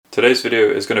Today's video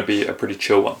is going to be a pretty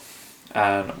chill one,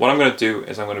 and what I'm going to do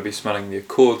is I'm going to be smelling the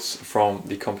accords from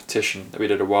the competition that we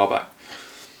did a while back.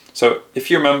 So if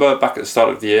you remember back at the start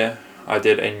of the year, I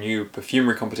did a new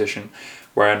perfumery competition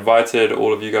where I invited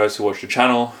all of you guys who watch the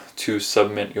channel to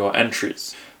submit your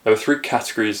entries. There were 3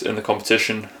 categories in the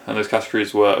competition, and those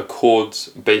categories were accords,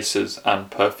 bases,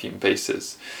 and perfume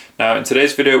bases. Now in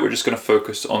today's video we're just going to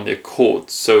focus on the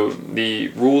accords. So the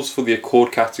rules for the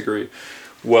accord category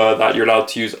were that you're allowed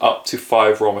to use up to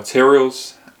 5 raw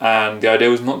materials, and the idea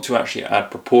was not to actually add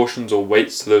proportions or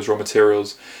weights to those raw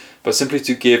materials, but simply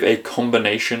to give a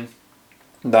combination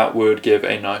that would give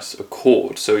a nice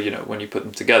accord, so you know, when you put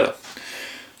them together.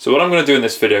 So what I'm going to do in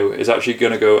this video is actually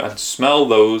going to go and smell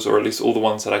those, or at least all the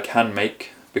ones that I can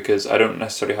make, because I don't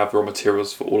necessarily have raw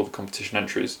materials for all of the competition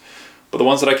entries. But the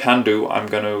ones that I can do, I'm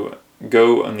going to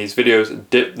go on these videos,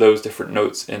 dip those different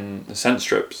notes in the scent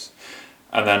strips,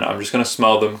 and then I'm just going to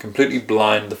smell them completely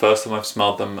blind the first time I've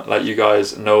smelled them, let you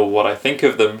guys know what I think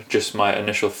of them, just my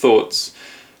initial thoughts.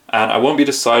 And I won't be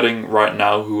deciding right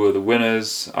now who are the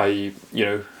winners,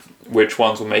 which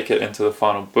ones will make it into the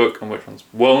final book and which ones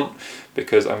won't,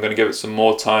 because I'm going to give it some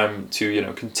more time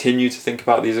to continue to think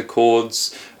about these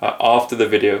accords after the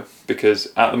video, because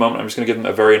at the moment I'm just going to give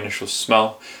them a very initial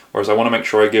smell, whereas I want to make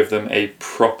sure I give them a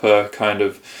proper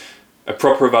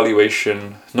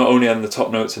evaluation, not only on the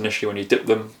top notes initially when you dip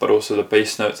them, but also the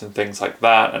base notes and things like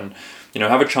that, and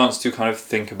have a chance to kind of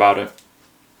think about it.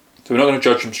 So we're not going to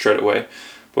judge them straight away,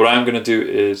 but what I'm going to do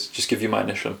is just give you my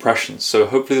initial impressions. So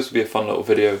hopefully this will be a fun little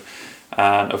video,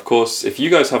 and of course if you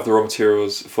guys have the raw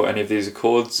materials for any of these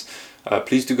accords,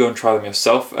 please do go and try them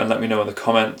yourself and let me know in the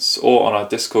comments or on our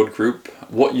Discord group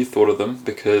what you thought of them,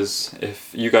 because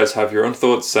if you guys have your own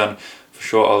thoughts, then for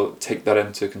sure I'll take that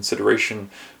into consideration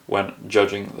when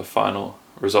judging the final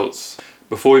results.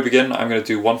 Before we begin, I'm going to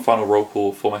do one final roll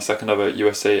call for my second ever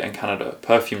USA and Canada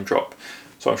perfume drop.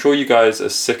 So I'm sure you guys are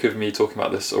sick of me talking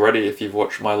about this already if you've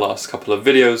watched my last couple of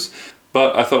videos,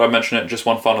 but I thought I'd mention it just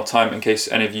one final time in case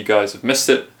any of you guys have missed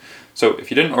it. So if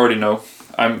you didn't already know,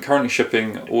 I'm currently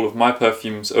shipping all of my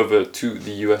perfumes over to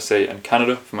the USA and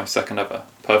Canada for my second ever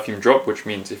perfume drop, which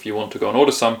means if you want to go and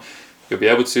order some, you'll be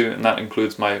able to, and that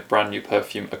includes my brand new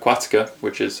perfume Aquatica,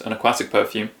 which is an aquatic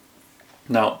perfume.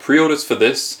 Now, pre-orders for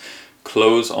this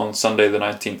close on Sunday the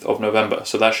 19th of November,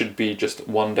 so that should be just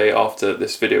one day after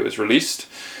this video is released.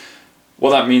 What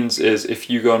that means is if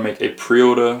you go and make a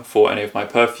pre-order for any of my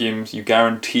perfumes, you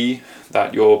guarantee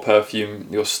that your perfume,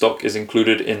 your stock is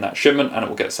included in that shipment and it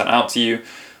will get sent out to you.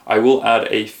 I will add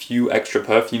a few extra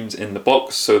perfumes in the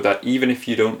box so that even if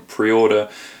you don't pre-order,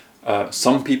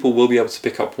 some people will be able to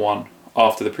pick up one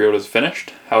after the pre-order is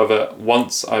finished. However,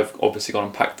 once I've obviously gone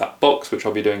and packed that box, which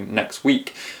I'll be doing next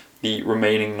week, the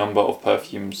remaining number of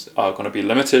perfumes are going to be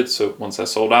limited. So once they're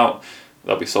sold out,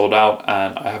 they'll be sold out,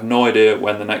 and I have no idea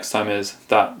when the next time is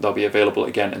that they'll be available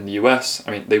again in the US.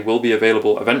 I mean, they will be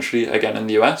available eventually again in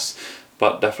the US,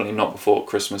 but definitely not before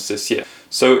Christmas this year.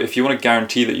 So if you want to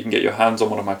guarantee that you can get your hands on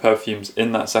one of my perfumes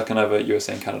in that second ever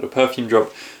USA and Canada perfume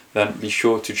drop, then be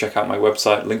sure to check out my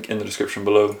website, link in the description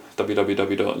below,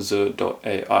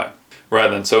 www.zur.ai. Right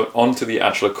then, so on to the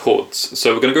actual accords.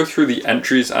 So we're going to go through the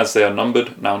entries as they are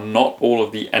numbered. Now, not all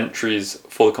of the entries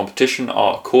for the competition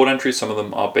are accord entries. Some of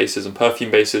them are bases and perfume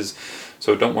bases.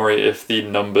 So don't worry if the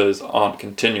numbers aren't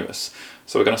continuous.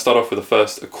 So we're going to start off with the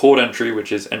first accord entry,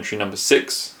 which is entry number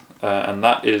 6. And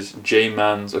that is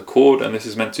J-Man's Accord. And this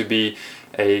is meant to be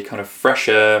a kind of fresh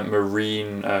air,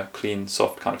 marine, clean,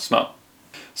 soft kind of smell.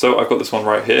 So I've got this one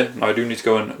right here. Now I do need to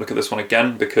go and look at this one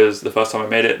again, because the first time I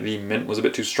made it, the mint was a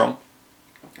bit too strong.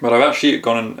 But I've actually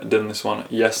gone and done this one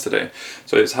yesterday.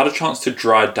 So it's had a chance to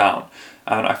dry down.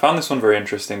 And I found this one very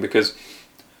interesting because,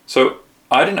 so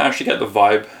I didn't actually get the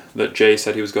vibe that Jay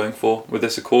said he was going for with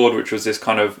this accord, which was this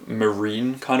kind of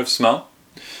marine kind of smell.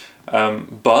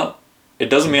 But it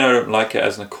doesn't mean I don't like it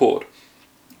as an accord.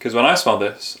 Because when I smell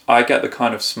this, I get the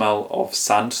kind of smell of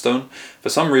sandstone. For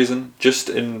some reason, just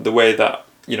in the way that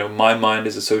my mind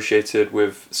is associated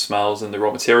with smells and the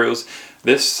raw materials,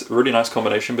 this really nice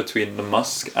combination between the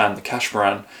musk and the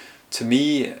cashmeran, to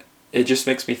me, it just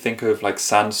makes me think of like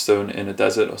sandstone in a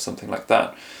desert or something like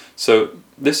that. So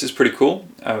this is pretty cool.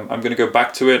 I'm going to go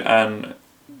back to it and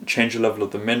change the level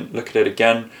of the mint, look at it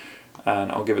again,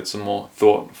 and I'll give it some more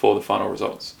thought for the final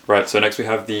results. Right, so next we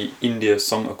have the India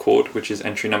Song Accord, which is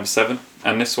entry number 7.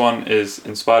 And this one is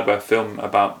inspired by a film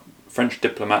about French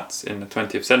diplomats in the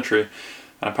 20th century.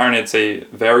 And apparently it's a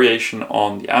variation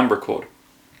on the amber accord.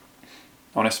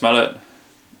 When I smell it,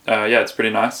 yeah, it's pretty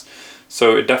nice.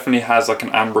 So it definitely has like an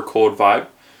amber accord vibe.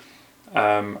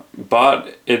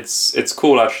 But it's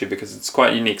cool actually because it's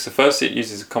quite unique. So first it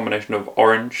uses a combination of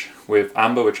orange with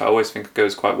amber, which I always think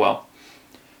goes quite well.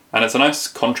 And it's a nice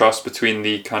contrast between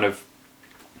the kind of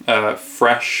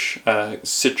fresh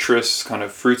citrus kind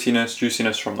of fruitiness,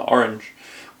 juiciness from the orange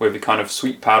with the kind of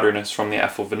sweet powderiness from the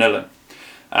ethyl vanillin.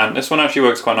 And this one actually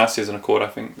works quite nicely as an accord, I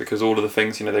think, because all of the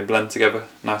things, you know, they blend together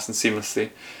nice and seamlessly.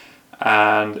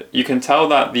 And you can tell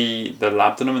that the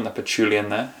labdanum and the patchouli in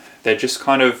there, they're just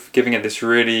kind of giving it this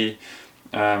really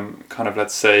kind of,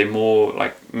 let's say, more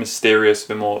like mysterious, a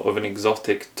bit more of an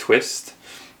exotic twist.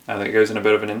 That goes in a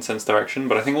bit of an incense direction,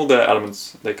 but I think all the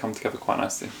elements, they come together quite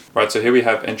nicely. Right, so here we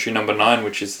have entry number 9,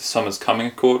 which is the Summer's Coming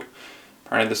accord.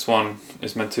 Apparently this one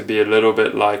is meant to be a little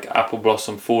bit like apple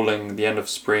blossom falling, the end of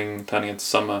spring, turning into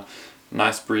summer,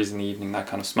 nice breeze in the evening, that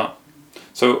kind of smell.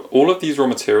 So all of these raw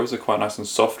materials are quite nice and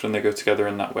soft and they go together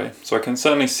in that way. So I can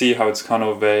certainly see how it's kind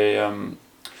of a,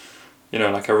 you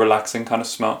know, like a relaxing kind of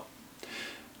smell.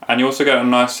 And you also get a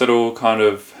nice little kind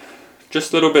of,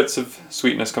 just little bits of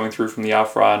sweetness coming through from the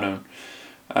alpha inon.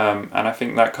 And I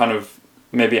think that kind of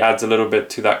maybe adds a little bit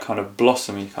to that kind of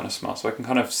blossomy kind of smell. So I can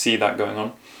kind of see that going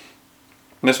on.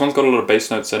 This one's got a lot of bass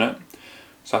notes in it.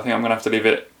 So I think I'm going to have to leave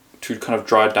it to kind of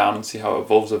dry down and see how it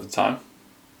evolves over time.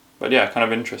 But yeah, kind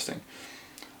of interesting.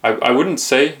 I wouldn't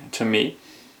say to me,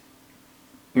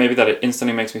 maybe that it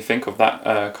instantly makes me think of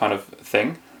that kind of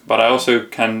thing. But I also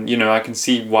can, you know, I can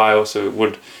see why also it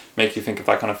would make you think of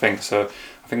that kind of thing. So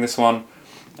I think this one,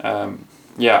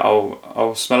 yeah,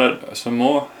 I'll smell it some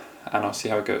more and I'll see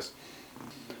how it goes.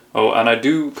 Oh, and I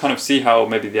do kind of see how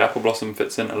maybe the apple blossom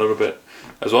fits in a little bit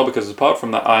as well, because apart from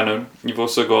that inon, you've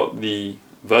also got the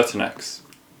Vertinex.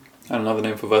 And another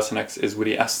name for Vertinex is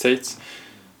woody acetates.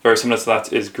 Very similar to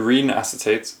that is green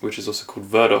acetate, which is also called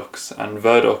Verdox, and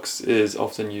Verdox is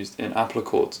often used in apple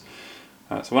accords.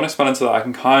 So when I smell into that, I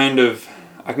can kind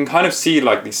of see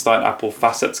like these slight apple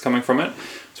facets coming from it.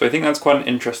 So I think that's quite an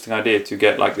interesting idea to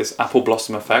get like this apple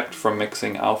blossom effect from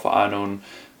mixing alpha inon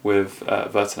with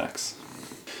Vertinex.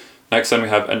 Next then we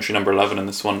have entry number 11, and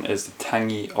this one is the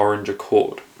Tangy Orange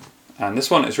Accord. And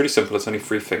this one is really simple, it's only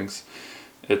 3 things.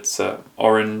 It's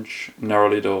orange,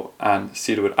 Nerolido, and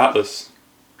cedarwood atlas.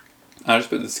 I just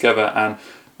put this together and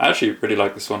I actually really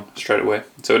like this one straight away.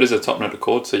 So it is a top note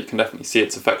accord, so you can definitely see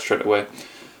its effect straight away.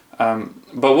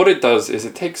 But what it does is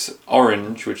it takes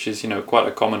orange, which is, you know, quite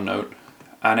a common note,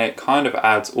 and it kind of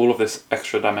adds all of this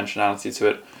extra dimensionality to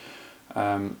it.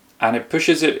 And it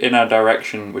pushes it in a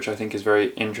direction which I think is very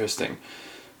interesting.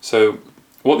 So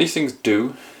what these things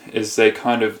do is they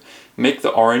kind of make the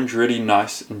orange really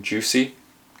nice and juicy,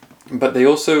 but they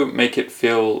also make it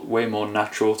feel way more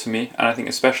natural to me. And I think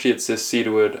especially it's this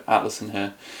cedarwood atlas in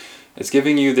here. It's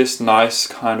giving you this nice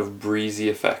kind of breezy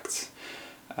effect.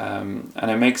 And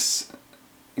it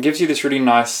gives you this really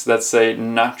nice, let's say,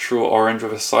 natural orange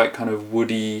with a slight kind of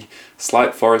woody,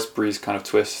 slight forest breeze kind of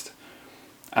twist.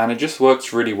 And it just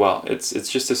works really well. It's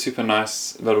just a super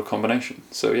nice little combination.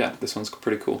 So yeah, this one's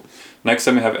pretty cool. Next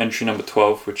then we have entry number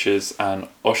 12, which is an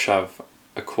Oshav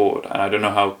accord. And I don't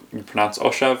know how you pronounce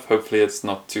Oshav. Hopefully it's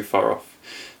not too far off.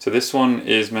 So this one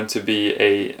is meant to be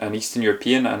an Eastern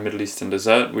European and Middle Eastern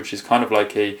dessert, which is kind of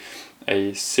like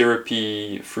a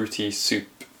syrupy, fruity soup.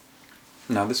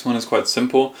 Now this one is quite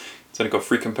simple. It's only got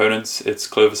 3 components. It's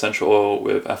clove essential oil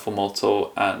with ethyl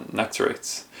maltol and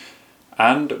nectarates.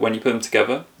 And when you put them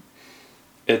together,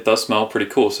 it does smell pretty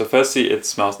cool. So firstly, it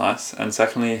smells nice. And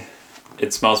secondly,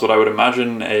 it smells what I would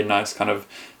imagine a nice kind of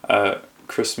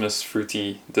Christmas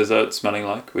fruity dessert smelling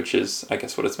like, which is, I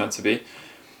guess, what it's meant to be.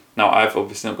 Now, I've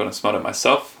obviously not going to smell it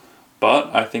myself, but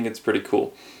I think it's pretty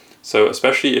cool. So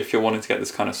especially if you're wanting to get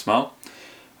this kind of smell,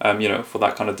 you know, for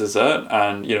that kind of dessert,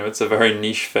 and, you know, it's a very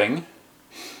niche thing,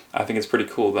 I think it's pretty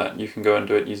cool that you can go and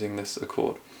do it using this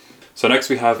accord. So next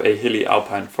we have a hilly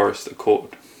alpine forest accord.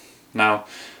 Now,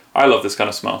 I love this kind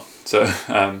of smell, so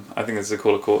I think this is a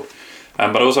cool accord.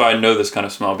 But also I know this kind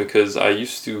of smell because I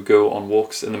used to go on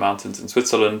walks in the mountains in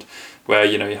Switzerland where,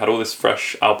 you know, you had all this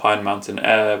fresh alpine mountain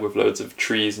air with loads of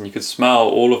trees, and you could smell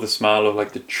all of the smell of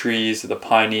like the trees, the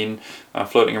pinene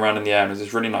floating around in the air, and it's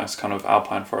this really nice kind of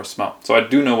alpine forest smell. So I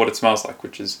do know what it smells like,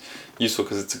 which is useful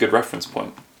because it's a good reference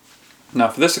point. Now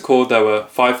for this accord there were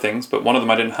 5 things, but one of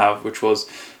them I didn't have, which was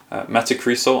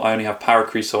metacresol. I only have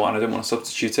paracresol, and I didn't want to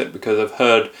substitute it because I've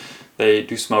heard they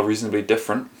do smell reasonably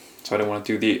different, so I don't want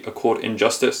to do the accord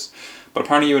injustice. But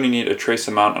apparently you only need a trace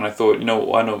amount, and I thought, you know,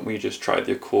 why don't we just try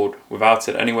the accord without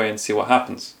it anyway and see what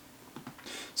happens.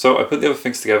 So I put the other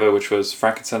things together, which was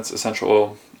frankincense essential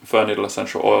oil, fir needle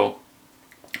essential oil,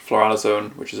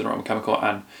 floralizone, which is an aroma chemical,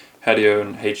 and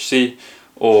hedione HC,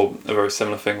 or a very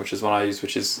similar thing, which is one I use,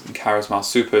 which is Carousel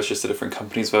Super. It's just a different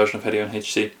company's version of Hedione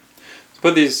HC. So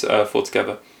put these four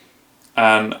together,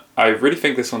 and I really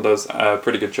think this one does a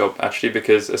pretty good job actually,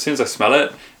 because as soon as I smell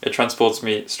it, it transports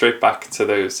me straight back to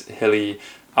those hilly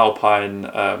alpine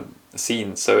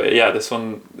scenes. So yeah, this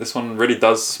one really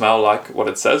does smell like what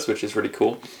it says, which is really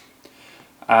cool.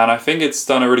 And I think it's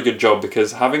done a really good job,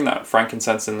 because having that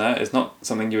frankincense in there is not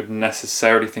something you would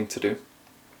necessarily think to do,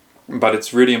 but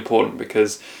it's really important,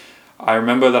 because I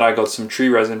remember that I got some tree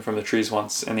resin from the trees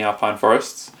once in the alpine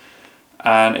forests,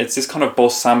 and it's this kind of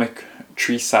balsamic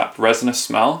tree sap resinous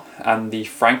smell, and the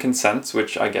frankincense,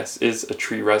 which I guess is a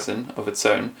tree resin of its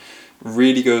own,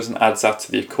 really goes and adds that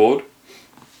to the accord.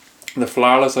 The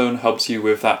floralazone helps you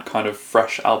with that kind of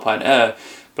fresh alpine air,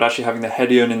 but actually having the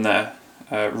hedione in there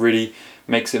really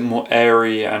makes it more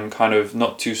airy and kind of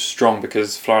not too strong,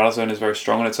 because floralazone is very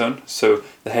strong on its own. So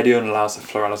the hedione allows the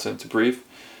floralazone to breathe.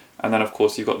 And then of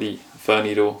course you've got the fir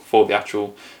needle for the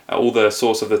actual, all the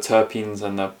source of the terpenes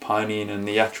and the pinene and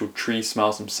the actual tree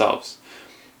smells themselves.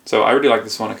 So I really like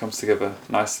this one, it comes together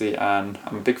nicely, and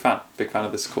I'm a big fan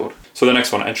of this accord. So the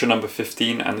next one, entry number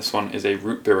 15, and this one is a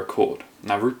root beer accord.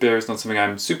 Now root beer is not something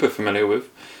I'm super familiar with,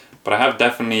 but I have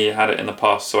definitely had it in the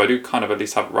past, so I do kind of at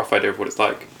least have a rough idea of what it's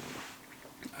like.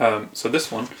 So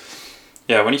this one,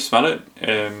 yeah, when you smell it,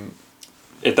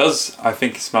 it does, I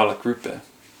think, smell like root beer.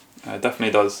 It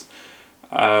definitely does.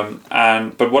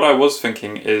 But what I was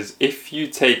thinking is, if you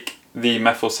take the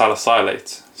methyl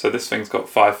salicylate, so this thing's got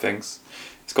 5 things.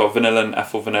 It's got vanillin,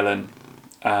 ethyl vanillin.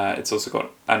 It's also got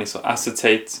anisole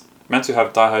acetate. Meant to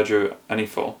have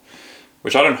dihydroanisole,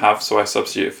 which I don't have, so I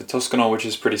substitute for Tuscanol, which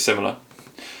is pretty similar.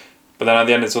 But then at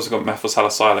the end, it's also got methyl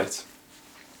salicylate.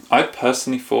 I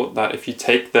personally thought that if you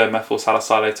take the methyl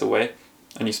salicylate away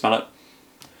and you smell it,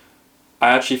 I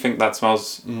actually think that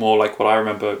smells more like what I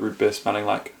remember root beer smelling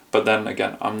like. But then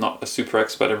again, I'm not a super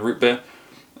expert in root beer,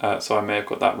 so I may have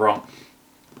got that wrong.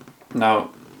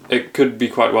 Now, it could be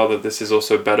quite well that this is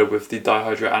also better with the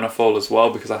dihydroanisole as well,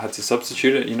 because I had to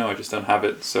substitute it. I just don't have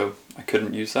it, so I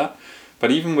couldn't use that.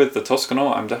 But even with the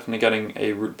Tuscanol, I'm definitely getting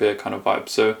a root beer kind of vibe.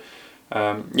 So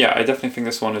yeah, I definitely think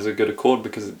this one is a good accord,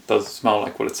 because it does smell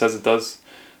like what it says it does.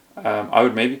 I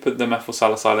would maybe put the methyl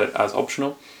salicylate as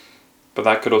optional, but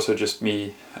that could also just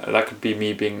that could be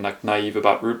me being like naive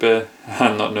about root beer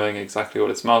and not knowing exactly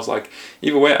what it smells like.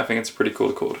 Either way, I think it's a pretty cool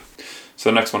accord. So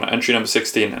the next one, entry number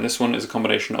 16, and this one is a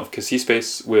combination of cassis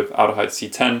base with aldehyde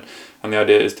C10, and the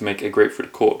idea is to make a grapefruit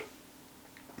accord.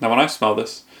 Now when I smell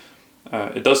this,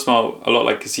 it does smell a lot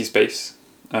like cassis base,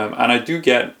 and I do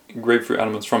get grapefruit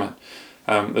elements from it.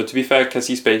 Though to be fair,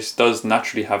 cassis base does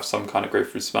naturally have some kind of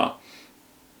grapefruit smell.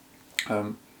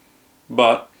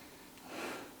 But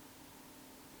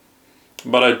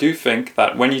I do think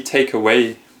that when you take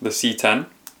away the C10,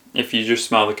 if you just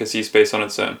smell the cassis base on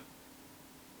its own,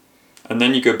 and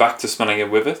then you go back to smelling it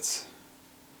with it,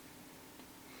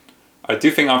 I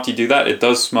do think after you do that, it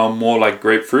does smell more like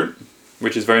grapefruit,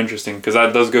 which is very interesting, because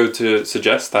that does go to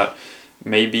suggest that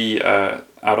maybe aldehyde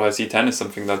C10 is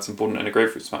something that's important in a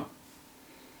grapefruit smell.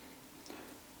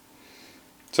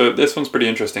 So this one's pretty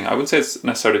interesting. I wouldn't say it's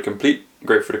necessarily a complete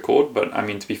grapefruit accord, but I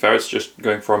mean, to be fair, it's just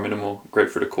going for a minimal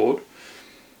grapefruit accord.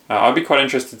 I'd be quite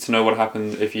interested to know what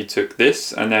happened if you took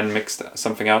this and then mixed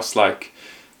something else like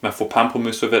methyl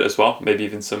pamplemousse with it as well, maybe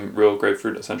even some real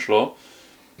grapefruit essential oil.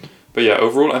 But yeah,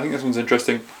 overall, I think this one's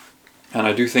interesting. And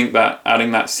I do think that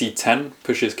adding that C10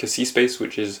 pushes cassis base,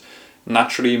 which is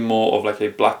naturally more of like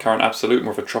a blackcurrant absolute,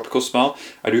 more of a tropical smell.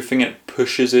 I do think it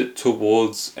pushes it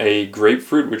towards a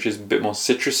grapefruit, which is a bit more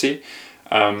citrusy.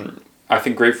 I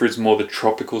think grapefruit is more the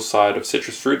tropical side of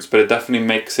citrus fruits, but it definitely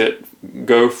makes it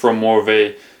go from more of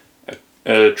a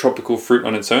tropical fruit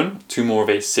on its own to more of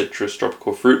a citrus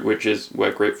tropical fruit, which is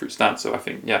where grapefruit stands. So I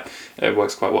think, yeah, it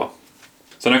works quite well.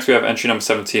 So next we have entry number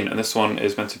 17, and this one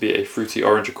is meant to be a fruity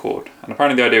orange accord. And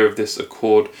apparently the idea of this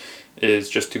accord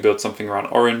is just to build something around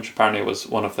orange. Apparently it was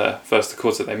one of their first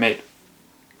accords that they made.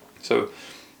 So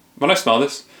when I smell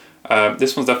this,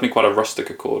 this one's definitely quite a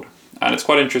rustic accord. And it's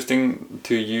quite interesting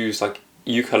to use like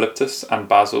eucalyptus and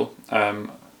basil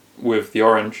with the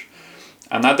orange.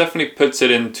 And that definitely puts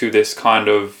it into this kind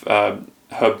of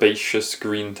herbaceous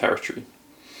green territory.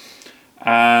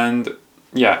 And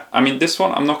yeah, I mean, this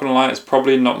one, I'm not going to lie, it's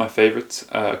probably not my favourite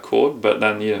accord, but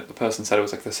then, the person said it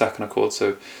was like the second accord,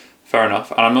 so fair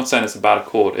enough. And I'm not saying it's a bad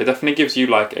accord. It definitely gives you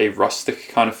like a rustic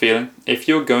kind of feeling. If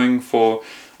you're going for,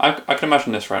 I can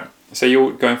imagine this, right? Say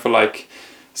you're going for like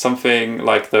something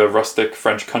like the rustic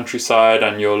French countryside,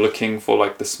 and you're looking for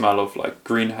like the smell of like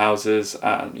greenhouses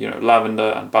and,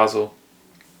 lavender and basil.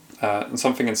 and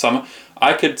something in summer.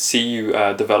 I could see you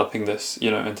developing this,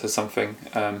 you know, into something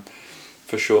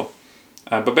for sure.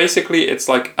 But basically it's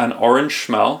like an orange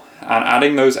smell, and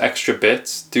adding those extra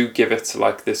bits do give it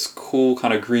like this cool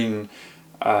kind of green,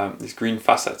 these green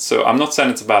facets. So I'm not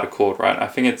saying it's a bad accord, right? I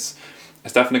think it's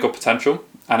definitely got potential,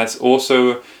 and it's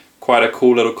also quite a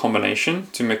cool little combination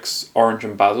to mix orange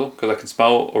and basil, because I can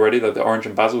smell already that the orange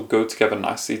and basil go together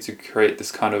nicely to create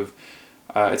this kind of,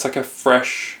 it's like a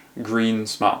fresh green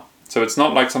smell. So it's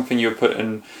not like something you would put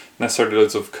in necessarily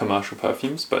loads of commercial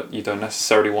perfumes, but you don't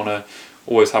necessarily want to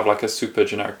always have like a super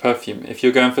generic perfume. If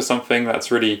you're going for something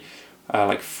that's really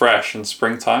like fresh and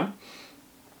springtime,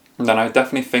 then I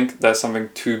definitely think there's something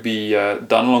to be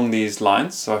done along these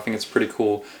lines. So I think it's pretty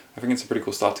cool. I think it's a pretty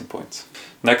cool starting point.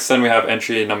 Next then we have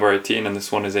entry number 18, and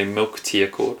this one is a milk tea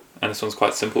accord. And this one's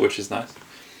quite simple, which is nice.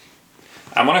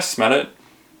 And when I smell it,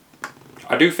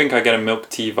 I do think I get a milk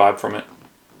tea vibe from it.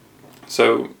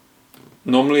 So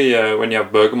normally when you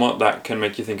have bergamot, that can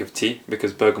make you think of tea,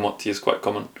 because bergamot tea is quite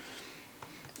common.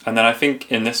 And then I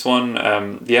think in this one,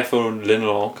 the ethyl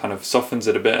linalool kind of softens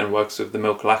it a bit and works with the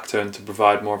milk lactone to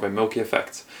provide more of a milky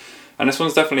effect. And this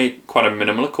one's definitely quite a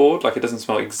minimal accord, like it doesn't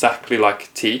smell exactly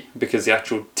like tea because the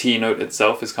actual tea note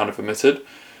itself is kind of omitted.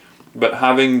 But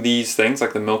having these things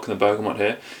like the milk and the bergamot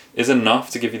here is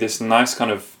enough to give you this nice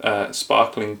kind of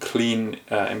sparkling, clean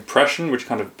impression, which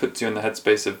kind of puts you in the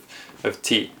headspace of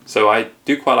tea. So I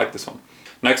do quite like this one.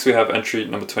 Next we have entry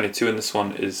number 22, and this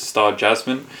one is Star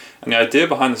Jasmine. And the idea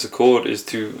behind this accord is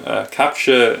to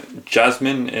capture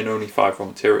jasmine in only 5 raw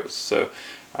materials. So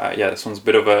yeah, this one's a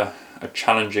bit of a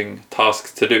challenging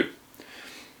task to do.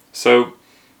 So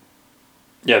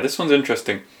yeah, this one's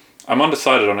interesting. I'm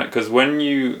undecided on it because when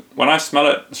I smell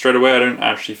it straight away, I don't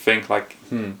actually think like,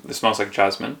 this smells like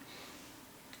jasmine.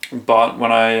 But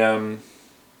when I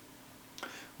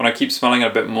keep smelling it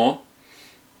a bit more,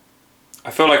 I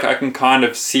feel like I can kind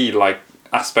of see like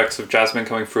aspects of jasmine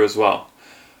coming through as well.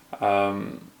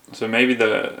 So maybe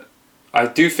I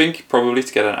do think probably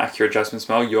to get an accurate jasmine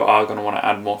smell, you are going to want to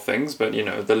add more things, but you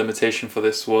know, the limitation for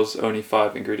this was only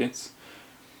 5 ingredients.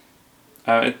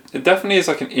 It definitely is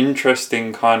like an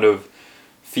interesting kind of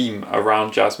theme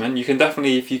around jasmine. You can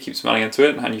definitely, if you keep smelling into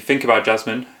it and you think about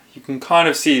jasmine, you can kind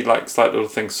of see like slight little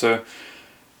things. So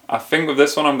I think with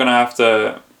this one, I'm going to have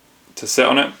to sit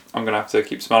on it. I'm going to have to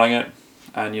keep smelling it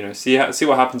and, you know, see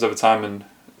what happens over time and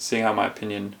seeing how my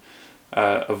opinion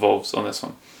evolves on this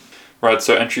one. Right,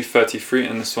 so entry 33,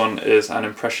 and this one is an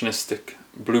impressionistic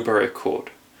blueberry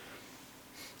accord.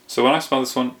 So when I smell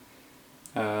this one,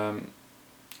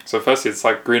 so firstly it's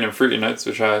like green and fruity notes,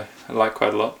 which I like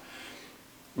quite a lot.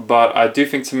 But I do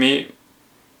think, to me,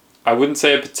 I wouldn't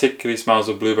say it particularly smells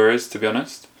of blueberries, to be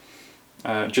honest.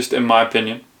 Just in my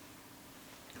opinion.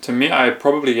 To me, I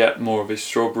probably get more of a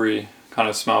strawberry kind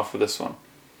of smell for this one.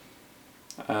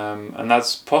 And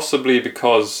that's possibly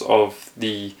because of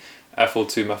the ethyl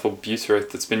 2-methyl butyrate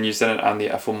that's been used in it and the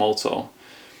ethyl maltol.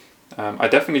 I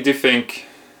definitely do think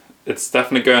it's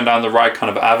definitely going down the right kind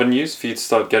of avenues for you to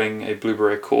start getting a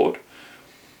blueberry accord.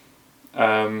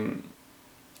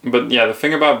 But yeah, the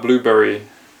thing about blueberry,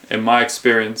 in my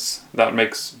experience, that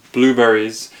makes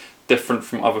blueberries different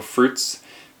from other fruits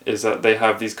is that they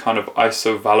have these kind of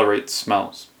isovalerate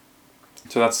smells.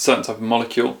 So that's a certain type of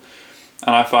molecule,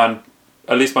 and I find,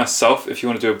 at least myself, if you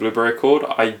want to do a blueberry accord,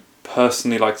 I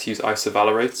personally like to use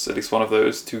isovalerates, at least one of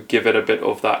those, to give it a bit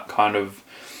of that kind of,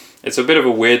 it's a bit of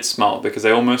a weird smell because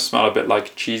they almost smell a bit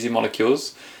like cheesy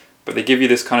molecules, but they give you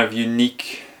this kind of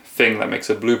unique thing that makes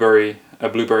a blueberry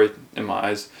in my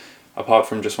eyes, apart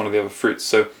from just one of the other fruits.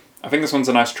 So I think this one's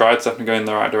a nice try. It's definitely going in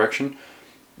the right direction,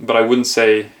 but I wouldn't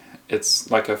say it's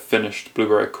like a finished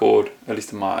blueberry accord, at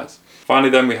least in my eyes.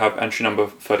 Finally then we have entry number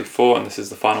 34, and this is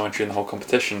the final entry in the whole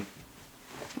competition.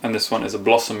 And this one is a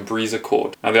Blossom Breeze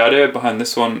accord. Now the idea behind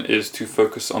this one is to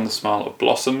focus on the smell of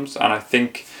blossoms, and I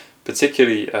think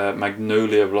particularly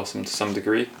magnolia blossom to some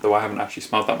degree, though I haven't actually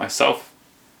smelled that myself.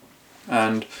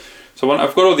 And so when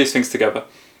I've got all these things together,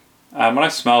 and when I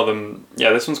smell them,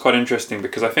 yeah, this one's quite interesting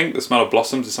because I think the smell of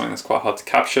blossoms is something that's quite hard to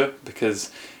capture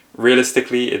because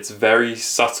realistically it's very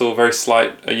subtle, very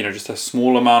slight, just a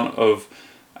small amount of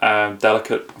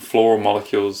delicate floral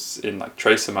molecules in like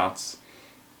trace amounts.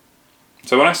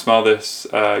 So when I smell this,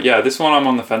 this one I'm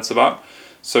on the fence about.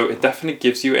 So it definitely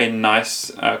gives you a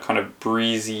nice kind of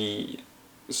breezy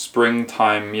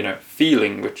springtime,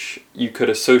 feeling, which you could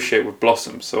associate with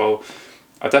blossoms. So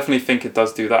I definitely think it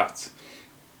does do that.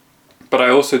 But I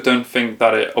also don't think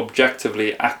that it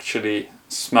objectively actually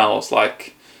smells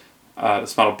like the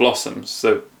smell of blossoms.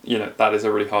 So, that is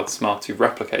a really hard smell to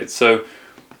replicate. So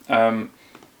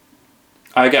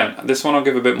Again, this one I'll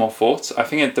give a bit more thought. I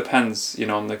think it depends, you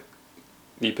know, on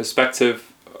the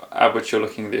perspective at which you're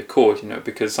looking at the accord, you know,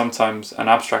 because sometimes an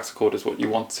abstract accord is what you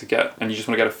want to get, and you just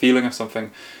want to get a feeling of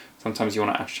something. Sometimes you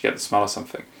want to actually get the smell of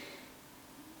something.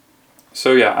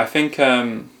 So yeah, I think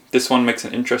this one makes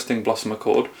an interesting blossom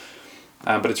accord,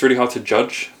 but it's really hard to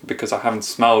judge because I haven't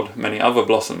smelled any other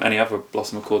blossom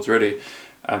accords really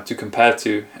to compare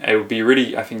to. It would be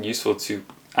really, I think, useful to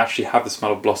actually have the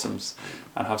smell of blossoms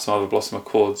and have some other blossom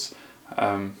accords,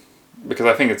 because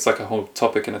I think it's like a whole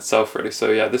topic in itself really.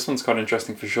 So yeah, this one's quite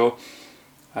interesting for sure.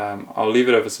 I'll leave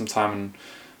it over some time and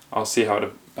I'll see how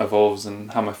it evolves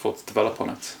and how my thoughts develop on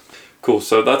it. Cool,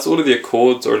 so that's all of the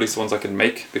accords, or at least the ones I can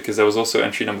make, because there was also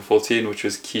entry number 14, which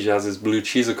was Kijaz's blue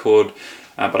cheese accord,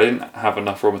 but I didn't have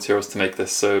enough raw materials to make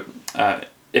this. So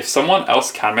if someone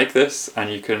else can make this, and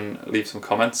you can leave some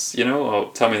comments, you know,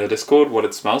 or tell me in the Discord what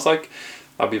it smells like,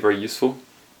 that'd be very useful.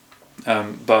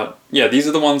 But yeah, these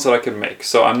are the ones that I can make.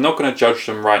 So I'm not going to judge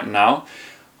them right now.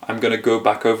 I'm going to go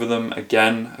back over them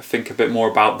again, think a bit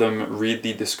more about them, read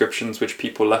the descriptions which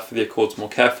people left for the accords more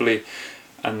carefully,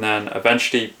 and then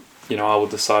eventually, you know, I will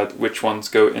decide which ones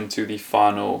go into the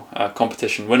final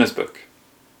competition winners book.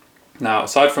 Now,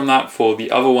 aside from that, for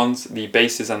the other ones, the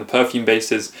bases and the perfume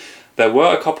bases, there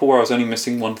were a couple where I was only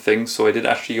missing one thing, so I did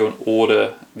actually go and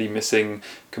order the missing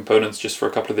components just for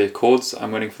a couple of the accords.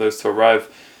 I'm waiting for those to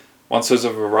arrive. Once those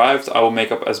have arrived, I will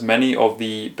make up as many of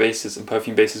the bases and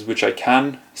perfume bases which I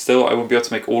can. Still, I won't be able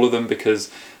to make all of them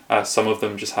because some of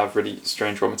them just have really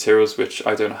strange raw materials which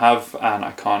I don't have and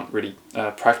I can't really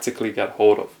practically get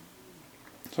hold of.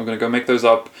 So I'm going to go make those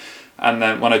up, and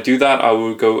then when I do that, I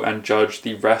will go and judge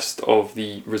the rest of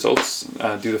the results,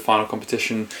 do the final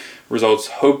competition results,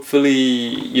 hopefully,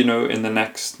 you know, in the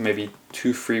next maybe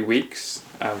 2-3 weeks.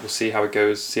 We'll see how it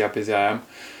goes, see how busy I am.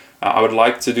 I would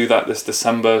like to do that this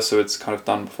December, so it's kind of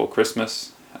done before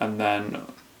Christmas, and then,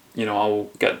 you know, I'll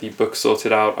get the book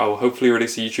sorted out. I will hopefully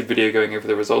release a YouTube video going over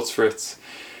the results for it.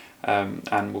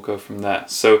 And we'll go from there.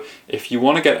 So if you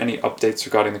want to get any updates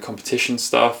regarding the competition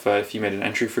stuff, if you made an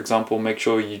entry, for example, make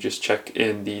sure you just check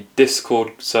in the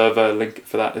Discord server. Link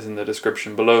for that is in the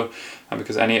description below. And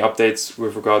because any updates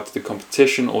with regard to the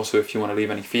competition, also if you want to leave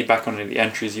any feedback on any of the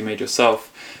entries you made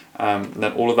yourself,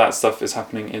 then all of that stuff is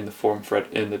happening in the forum thread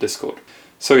in the Discord.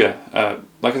 So yeah,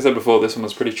 like I said before, this one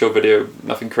was a pretty chill video,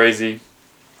 nothing crazy.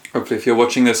 Hopefully if you're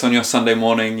watching this on your Sunday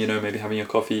morning, you know, maybe having your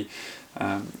coffee,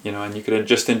 you know, and you could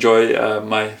just enjoy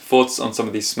my thoughts on some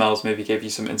of these smells, maybe gave you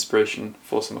some inspiration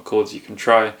for some accords you can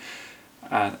try.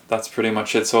 And that's pretty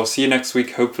much it. So I'll see you next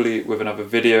week, hopefully with another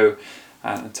video.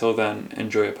 And until then,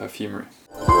 enjoy your perfumery.